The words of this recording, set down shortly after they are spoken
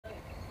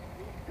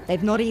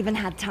They've not even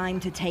had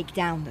time to take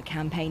down the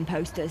campaign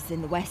posters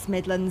in the West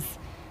Midlands,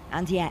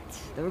 and yet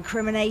the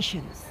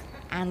recriminations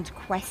and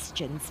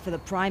questions for the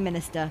Prime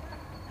Minister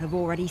have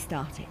already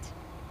started.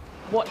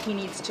 What he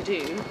needs to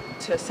do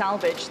to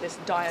salvage this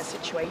dire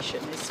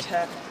situation is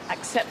to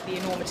accept the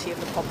enormity of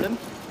the problem,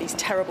 these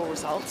terrible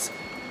results,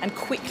 and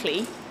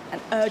quickly and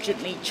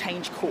urgently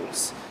change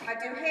course. I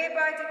do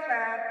hereby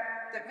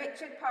declare that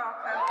Richard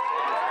Parker...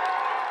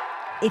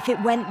 If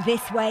it went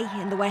this way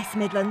in the West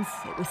Midlands,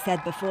 it was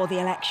said before the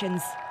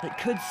elections, it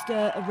could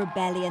stir a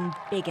rebellion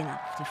big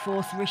enough to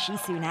force Rishi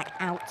Sunak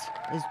out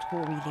as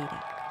Tory leader.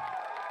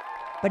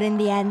 But in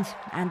the end,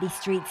 Andy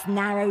Street's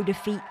narrow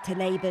defeat to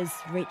Labour's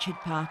Richard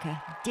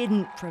Parker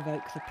didn't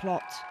provoke the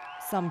plot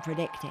some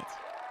predicted.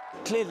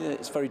 Clearly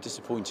it's very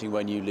disappointing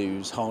when you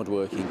lose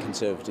hard-working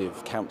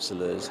Conservative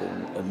councillors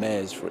and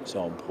mayors, for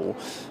example.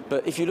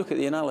 But if you look at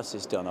the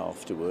analysis done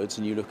afterwards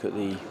and you look at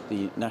the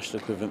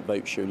national equivalent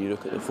vote share and you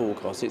look at the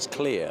forecast, it's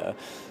clear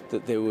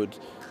that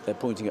they're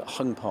pointing at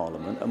hung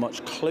Parliament, a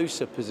much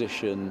closer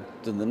position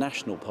than the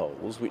national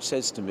polls, which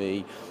says to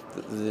me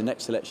that the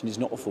next election is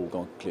not a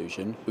foregone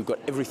conclusion. We've got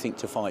everything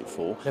to fight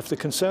for. If the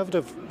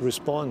Conservative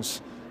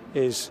response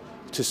is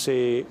to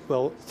say,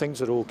 well,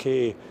 things are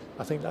OK,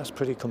 I think that's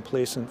pretty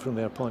complacent from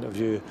their point of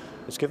view.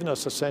 It's given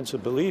us a sense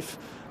of belief.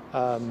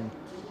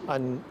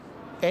 And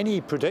any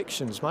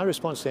predictions, my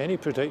response to any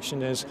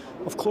prediction is,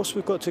 of course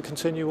we've got to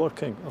continue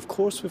working. Of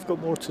course we've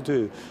got more to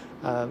do.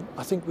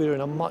 I think we're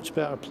in a much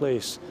better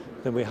place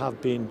than we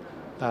have been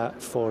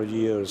for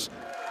years.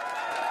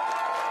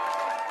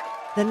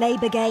 The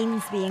Labour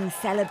gains being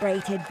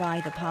celebrated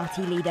by the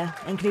party leader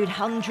include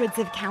hundreds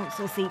of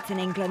council seats in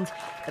England,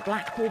 the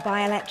Blackpool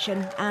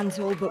by-election and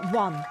all but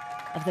one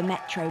of the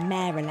Metro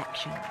Mayor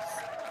elections.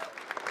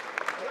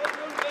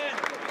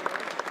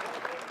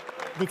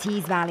 The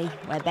Tees Valley,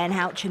 where Ben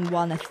Houchen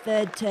won a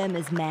third term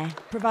as mayor,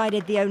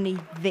 provided the only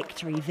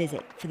victory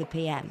visit for the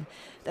PM,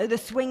 though the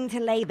swing to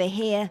Labour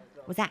here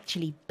was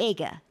actually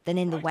bigger than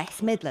in the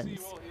West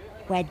Midlands,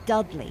 where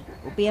Dudley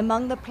will be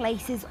among the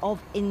places of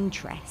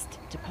interest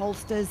to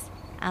pollsters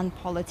and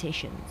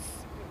politicians.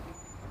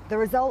 The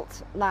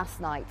result last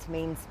night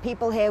means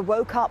people here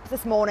woke up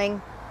this morning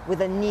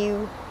with a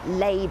new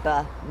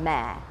Labour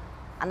mayor.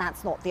 And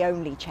that's not the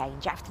only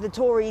change. After the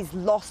Tories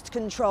lost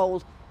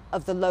control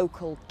of the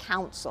local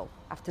council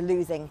after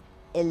losing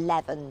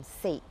 11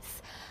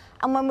 seats.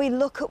 And when we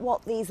look at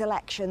what these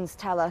elections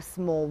tell us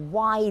more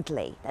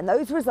widely, then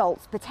those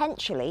results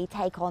potentially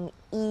take on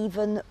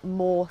even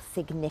more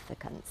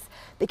significance,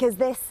 because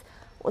this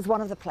was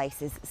one of the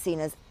places seen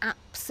as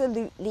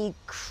absolutely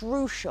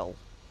crucial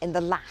in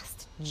the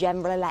last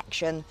general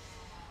election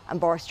and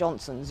Boris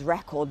Johnson's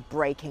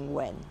record-breaking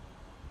win.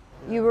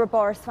 You were a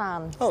Boris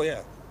fan? Oh,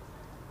 yeah.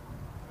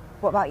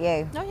 What about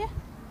you? Oh, yeah.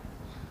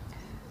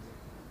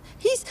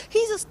 He's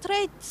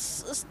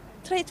a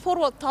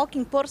straightforward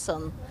talking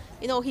person.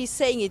 You know, he's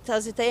saying it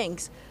as he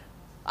thinks.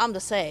 I'm the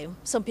same.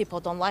 Some people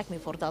don't like me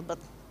for that, but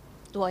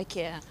do I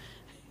care?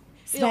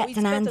 Svet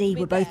and Andy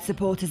were both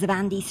supporters of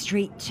Andy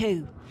Street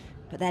too,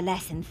 but they're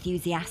less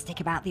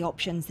enthusiastic about the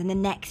options in the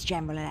next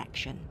general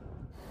election.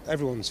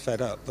 Everyone's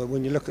fed up, but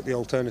when you look at the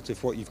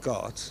alternative, what you've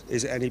got,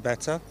 is it any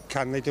better?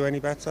 Can they do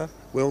any better?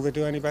 Will they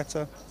do any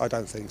better? I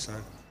don't think so.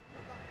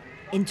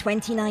 In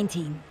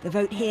 2019, the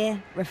vote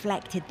here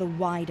reflected the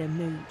wider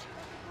mood.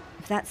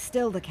 If that's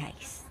still the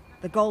case,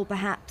 the goal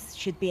perhaps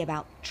should be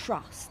about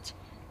trust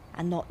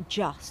and not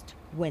just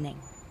winning.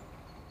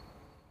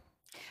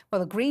 Well,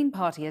 the Green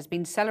Party has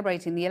been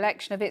celebrating the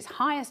election of its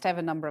highest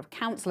ever number of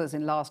councillors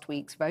in last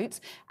week's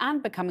votes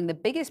and becoming the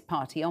biggest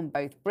party on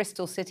both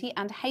Bristol City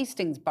and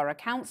Hastings Borough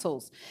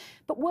Councils.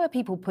 But were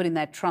people putting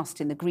their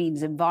trust in the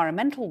Greens'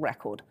 environmental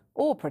record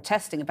or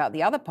protesting about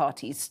the other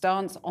party's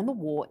stance on the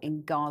war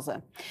in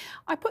Gaza?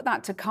 I put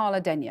that to Carla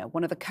Denyer,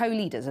 one of the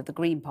co-leaders of the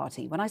Green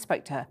Party, when I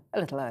spoke to her a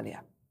little earlier.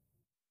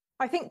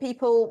 I think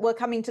people were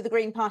coming to the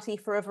Green Party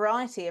for a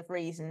variety of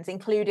reasons,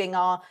 including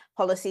our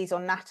policies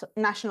on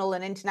national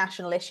and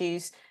international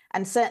issues.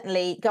 And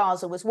certainly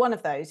Gaza was one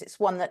of those. It's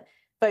one that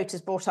voters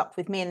brought up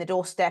with me in the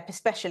doorstep,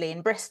 especially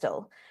in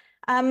Bristol.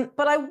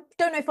 But I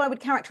don't know if I would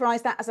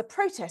characterise that as a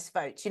protest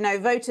vote. You know,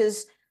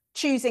 voters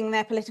choosing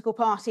their political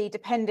party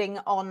depending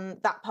on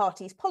that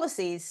party's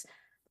policies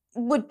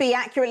would be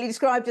accurately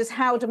described as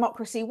how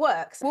democracy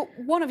works. Well,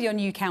 one of your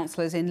new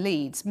councillors in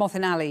Leeds,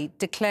 Mothin Ali,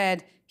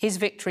 declared his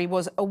victory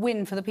was a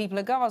win for the people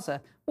of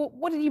Gaza. Well,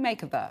 what did you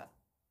make of that?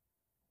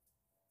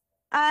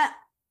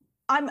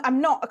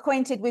 I'm not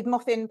acquainted with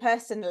Mothin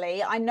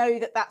personally. I know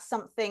that that's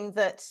something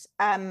that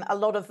a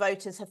lot of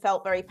voters have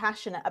felt very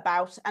passionate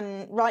about,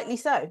 and rightly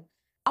so.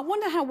 I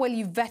wonder how well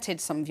you vetted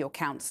some of your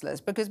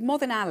councillors, because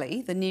Mothin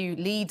Ali, the new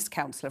Leeds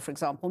councillor, for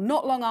example,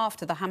 not long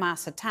after the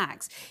Hamas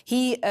attacks,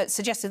 he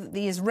suggested that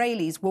the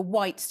Israelis were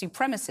white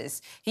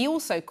supremacists. He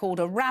also called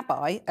a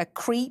rabbi a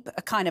creep,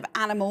 a kind of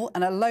animal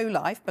and a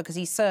lowlife, because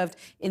he served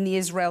in the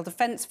Israel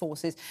Defence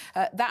Forces.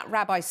 That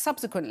rabbi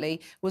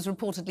subsequently was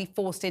reportedly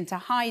forced into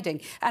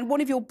hiding. And one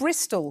of your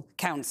Bristol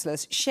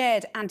councillors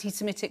shared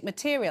anti-Semitic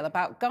material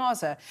about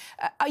Gaza.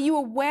 Are you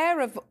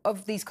aware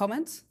of these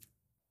comments?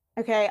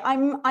 Okay,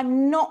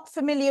 I'm not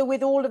familiar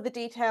with all of the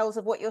details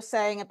of what you're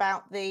saying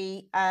about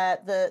the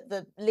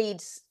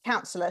Leeds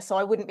councillor, so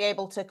I wouldn't be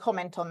able to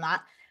comment on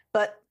that.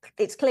 But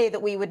it's clear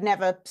that we would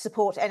never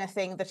support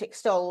anything that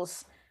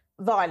extols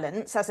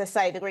violence. As I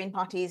say, the Green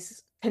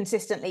Party's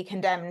consistently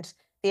condemned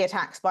the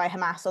attacks by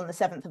Hamas on the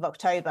 7th of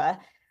October.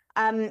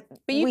 But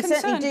you're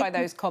concerned by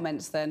those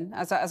comments then,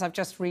 as I've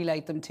just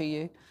relayed them to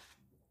you?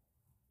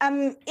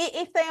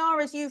 If they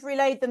are as you've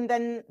relayed them,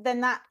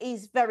 then that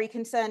is very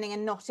concerning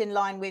and not in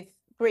line with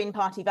Green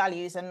Party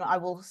values, and I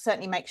will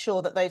certainly make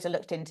sure that those are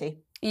looked into.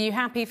 Are you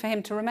happy for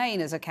him to remain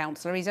as a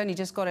councillor? He's only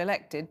just got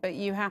elected, but are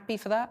you happy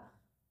for that?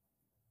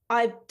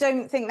 I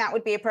don't think that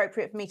would be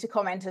appropriate for me to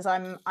comment, as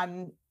I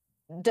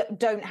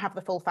don't have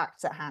the full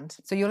facts at hand.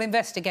 So you'll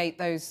investigate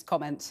those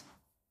comments?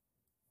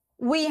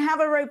 We have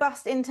a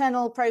robust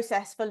internal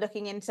process for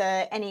looking into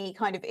any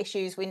kind of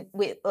issues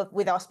with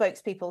our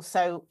spokespeople,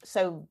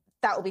 so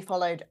that will be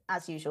followed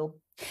as usual.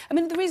 I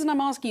mean, the reason I'm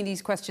asking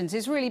these questions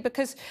is really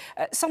because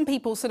some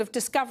people sort of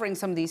discovering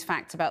some of these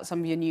facts about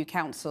some of your new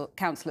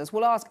councillors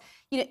will ask,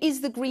 you know,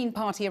 is the Green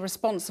Party a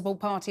responsible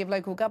party of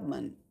local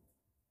government?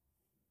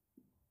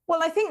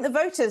 Well, I think the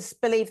voters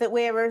believe that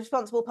we're a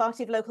responsible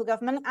party of local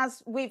government,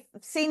 as we've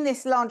seen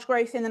this large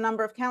growth in the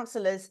number of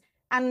councillors.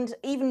 And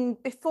even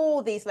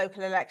before these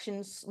local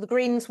elections, the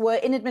Greens were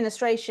in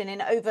administration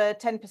in over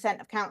 10%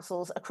 of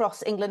councils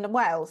across England and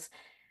Wales.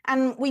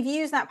 And we've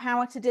used that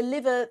power to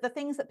deliver the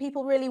things that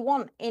people really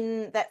want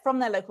from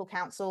their local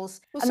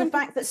councils. Well, and the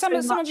fact that some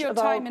of your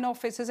time in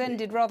office has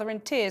ended rather in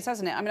tears,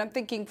 hasn't it? I mean, I'm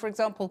thinking, for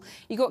example,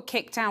 you got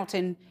kicked out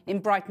in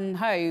Brighton and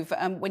Hove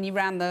when you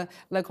ran the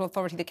local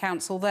authority, the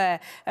council there,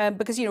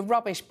 because, you know,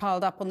 rubbish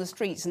piled up on the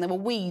streets and there were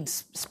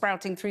weeds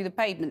sprouting through the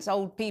pavements.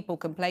 Old people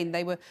complained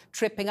they were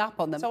tripping up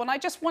on them. So, and I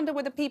just wonder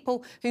whether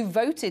people who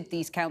voted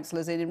these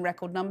councillors in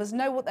record numbers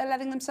know what they're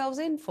letting themselves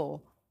in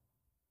for.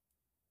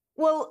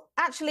 Well,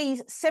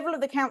 actually, several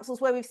of the councils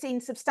where we've seen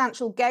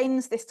substantial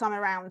gains this time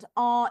around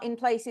are in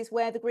places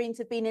where the Greens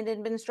have been in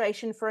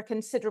administration for a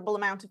considerable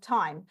amount of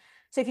time.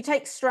 So if you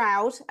take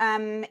Stroud,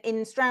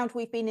 in Stroud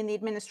we've been in the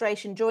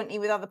administration jointly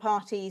with other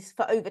parties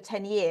for over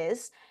 10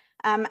 years.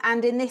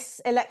 And in this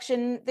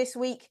election this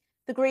week,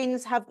 the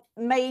Greens have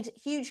made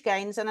huge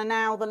gains and are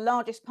now the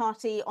largest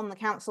party on the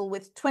council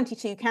with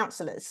 22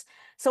 councillors.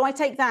 So I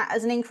take that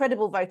as an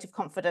incredible vote of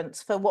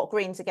confidence for what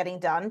Greens are getting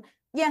done.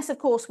 Yes, of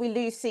course, we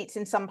lose seats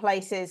in some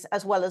places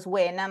as well as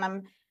win,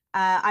 and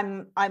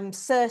I'm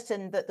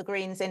certain that the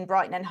Greens in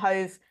Brighton and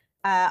Hove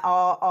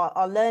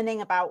are learning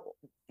about,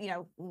 you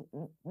know,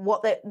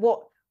 what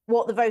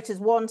the voters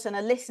want and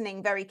are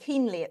listening very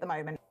keenly at the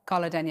moment.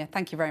 Carla Denyer,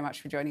 thank you very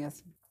much for joining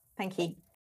us. Thank you.